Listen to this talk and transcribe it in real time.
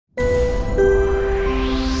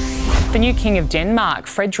The new King of Denmark,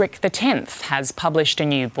 Frederik X, has published a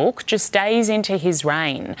new book just days into his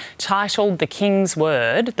reign. Titled The King's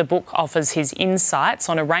Word, the book offers his insights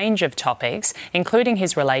on a range of topics, including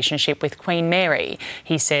his relationship with Queen Mary.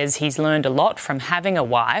 He says he's learned a lot from having a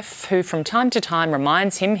wife who from time to time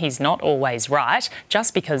reminds him he's not always right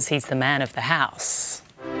just because he's the man of the house.